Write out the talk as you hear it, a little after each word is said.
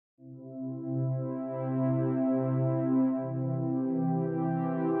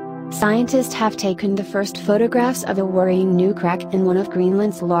Scientists have taken the first photographs of a worrying new crack in one of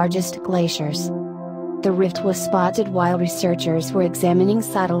Greenland's largest glaciers. The rift was spotted while researchers were examining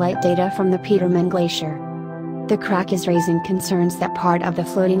satellite data from the Petermann Glacier. The crack is raising concerns that part of the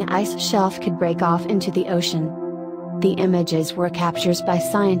floating ice shelf could break off into the ocean. The images were captured by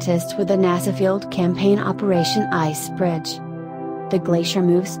scientists with the NASA Field Campaign Operation Ice Bridge. The glacier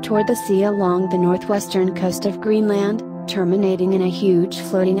moves toward the sea along the northwestern coast of Greenland, terminating in a huge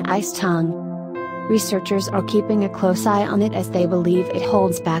floating ice tongue. Researchers are keeping a close eye on it as they believe it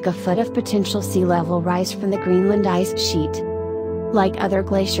holds back a foot of potential sea level rise from the Greenland ice sheet. Like other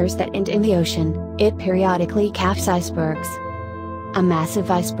glaciers that end in the ocean, it periodically caps icebergs. A massive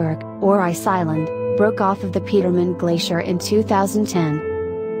iceberg, or ice island, broke off of the Petermann Glacier in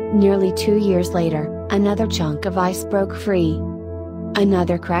 2010. Nearly 2 years later, another chunk of ice broke free.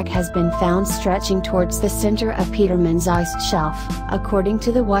 Another crack has been found stretching towards the center of Petermann's ice shelf, according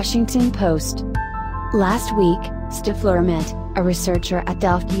to the Washington Post. Last week, Steflermet, a researcher at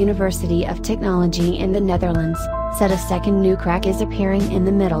Delft University of Technology in the Netherlands, said a second new crack is appearing in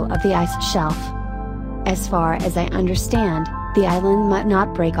the middle of the ice shelf. As far as I understand, the island might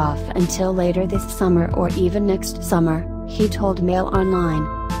not break off until later this summer or even next summer, he told Mail Online.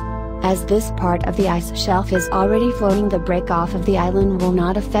 As this part of the ice shelf is already floating, the break-off of the island will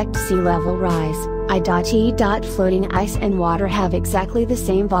not affect sea level rise. Floating ice and water have exactly the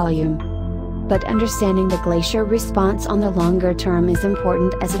same volume. But understanding the glacier response on the longer term is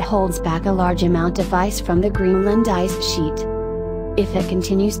important as it holds back a large amount of ice from the Greenland ice sheet. If it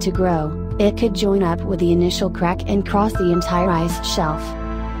continues to grow, it could join up with the initial crack and cross the entire ice shelf.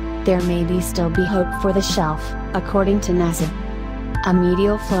 There may still be hope for the shelf, according to NASA. A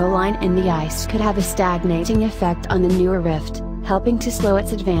medial flow line in the ice could have a stagnating effect on the newer rift, helping to slow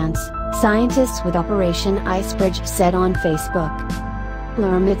its advance, scientists with Operation Icebridge said on Facebook.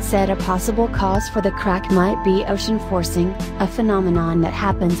 Lermit said a possible cause for the crack might be ocean forcing, a phenomenon that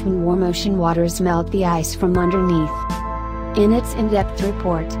happens when warm ocean waters melt the ice from underneath. In its in-depth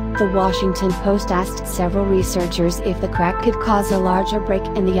report, the Washington Post asked several researchers if the crack could cause a larger break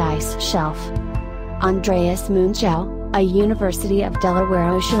in the ice shelf. Andreas Munchel, a University of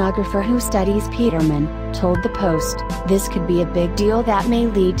Delaware oceanographer who studies Petermann, told the Post, "This could be a big deal that may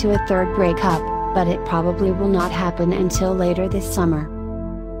lead to a third breakup, but it probably will not happen until later this summer."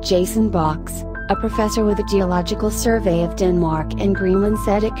 Jason Box, a professor with the Geological Survey of Denmark and Greenland,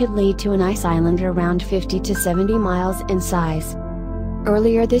 said it could lead to an ice island around 50 to 70 miles in size.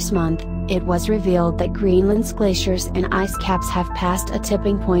 Earlier this month, it was revealed that Greenland's glaciers and ice caps have passed a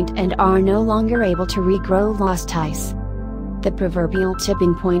tipping point and are no longer able to regrow lost ice. The proverbial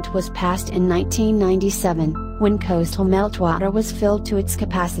tipping point was passed in 1997, when coastal meltwater was filled to its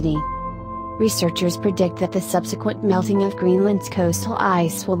capacity. Researchers predict that the subsequent melting of Greenland's coastal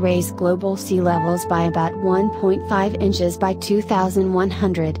ice will raise global sea levels by about 1.5 inches by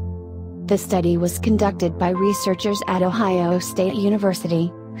 2100. The study was conducted by researchers at Ohio State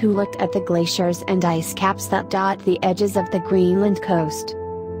University, who looked at the glaciers and ice caps that dot the edges of the Greenland coast.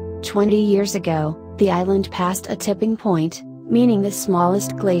 20 years ago, the island passed a tipping point, meaning the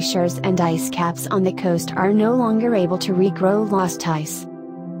smallest glaciers and ice caps on the coast are no longer able to regrow lost ice.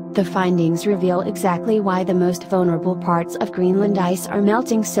 The findings reveal exactly why the most vulnerable parts of Greenland ice are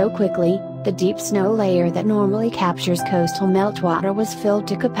melting so quickly. The deep snow layer that normally captures coastal meltwater was filled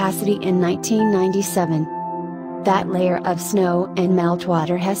to capacity in 1997. That layer of snow and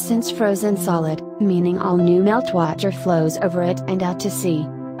meltwater has since frozen solid, meaning all new meltwater flows over it and out to sea.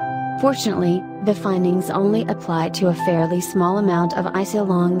 Fortunately, the findings only apply to a fairly small amount of ice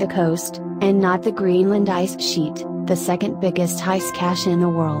along the coast, and not the Greenland ice sheet, the second biggest ice cache in the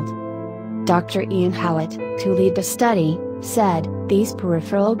world. Dr. Ian Howitt, to lead the study, said, "These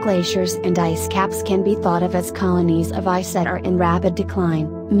peripheral glaciers and ice caps can be thought of as colonies of ice that are in rapid decline,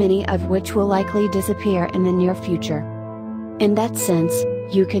 many of which will likely disappear in the near future. In that sense,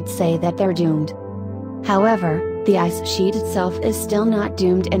 you could say that they're doomed. However, the ice sheet itself is still not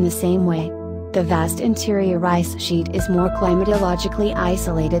doomed in the same way. The vast interior ice sheet is more climatologically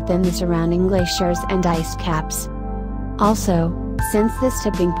isolated than the surrounding glaciers and ice caps. Also, since this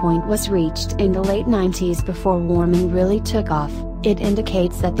tipping point was reached in the late 90s before warming really took off, it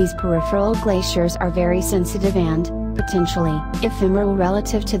indicates that these peripheral glaciers are very sensitive and, potentially, ephemeral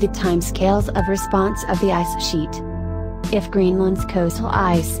relative to the timescales of response of the ice sheet. If Greenland's coastal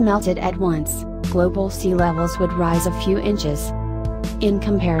ice melted at once, global sea levels would rise a few inches. In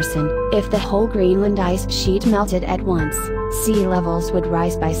comparison, if the whole Greenland ice sheet melted at once, sea levels would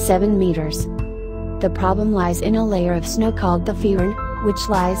rise by 7 meters. The problem lies in a layer of snow called the fjord, which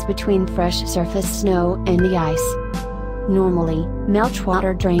lies between fresh surface snow and the ice. Normally,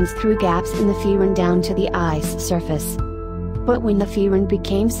 meltwater drains through gaps in the Fearon down to the ice surface. But when the Fearon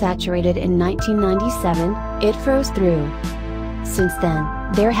became saturated in 1997, it froze through. Since then,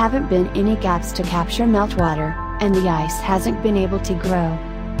 there haven't been any gaps to capture meltwater, and the ice hasn't been able to grow.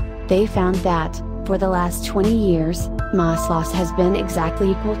 They found that, for the last 20 years, mass loss has been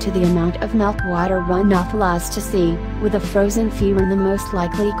exactly equal to the amount of meltwater runoff lost to sea, with a frozen Fearon the most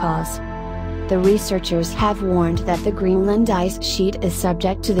likely cause. The researchers have warned that the Greenland ice sheet is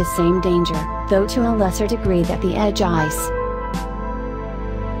subject to the same danger, though to a lesser degree than the edge ice.